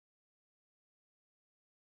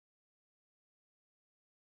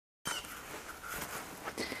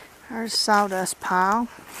There's a sawdust pile.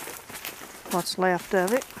 What's left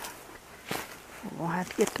of it. We'll have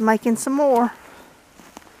to get to making some more.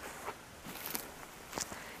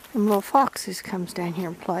 Them little foxes comes down here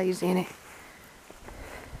and plays in it.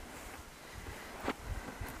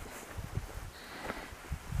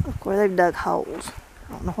 Look where they've dug holes.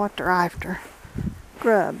 I don't know what they're after.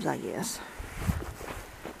 Grubs, I guess.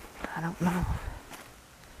 I don't know.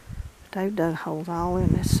 But they've dug holes all in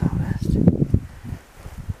this sawdust.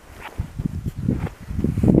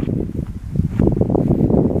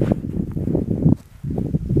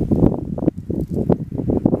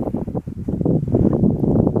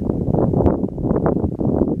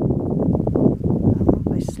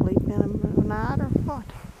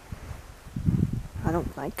 I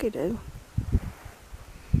don't think they do.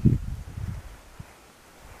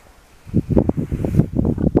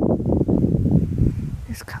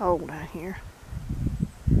 It's cold out here.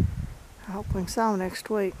 I hope we can saw next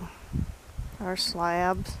week. There's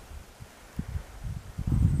slabs.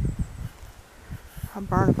 I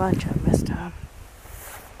burned a bunch of them this time.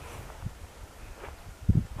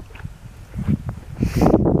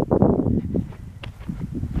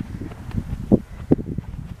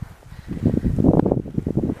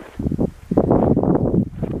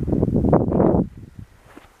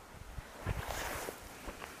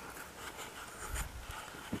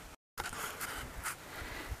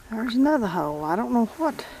 There's another hole. I don't know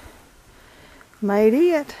what made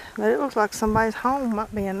it, but it looks like somebody's home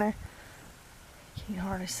might be in there. Can't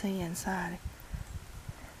hardly see inside it.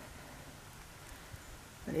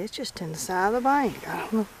 But it's just in the side of the bank. I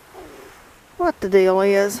don't know what the deal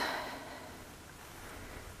is.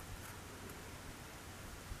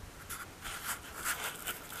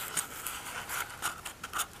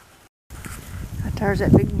 Right there's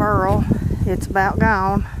that big burl. It's about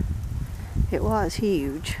gone. It was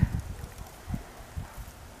huge.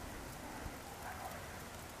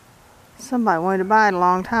 Somebody wanted to buy it a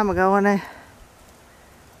long time ago, and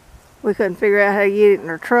we couldn't figure out how to get it in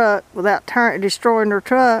their truck without destroying their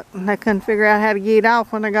truck, and they couldn't figure out how to get it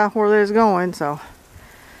off when they got where they was going. So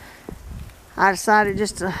I decided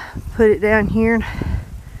just to put it down here.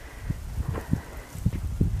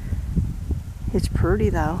 It's pretty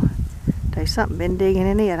though. There's something been digging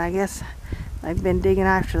in it. I guess they've been digging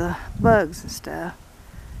after the bugs and stuff.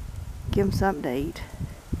 Give them something to eat.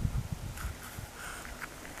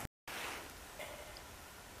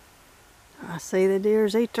 I see the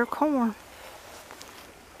deers eat their corn.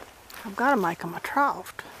 I've got to make them a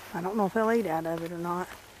trough. I don't know if they'll eat out of it or not.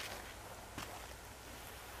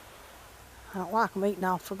 I don't like them eating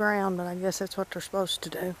off the ground, but I guess that's what they're supposed to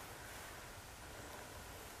do.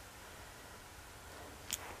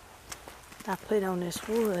 I put on this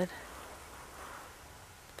wood.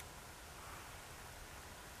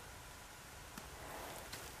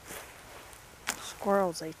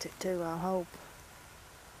 Squirrels eat it too, I hope.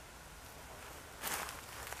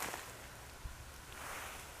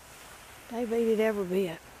 They've eat it every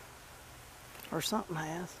bit. Or something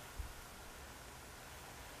has.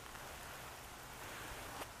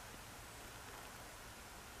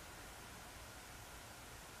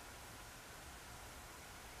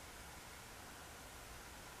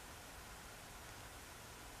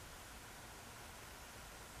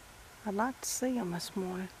 I'd like to see them this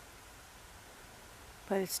morning.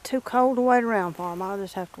 But it's too cold to wait around for them. I'll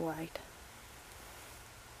just have to wait.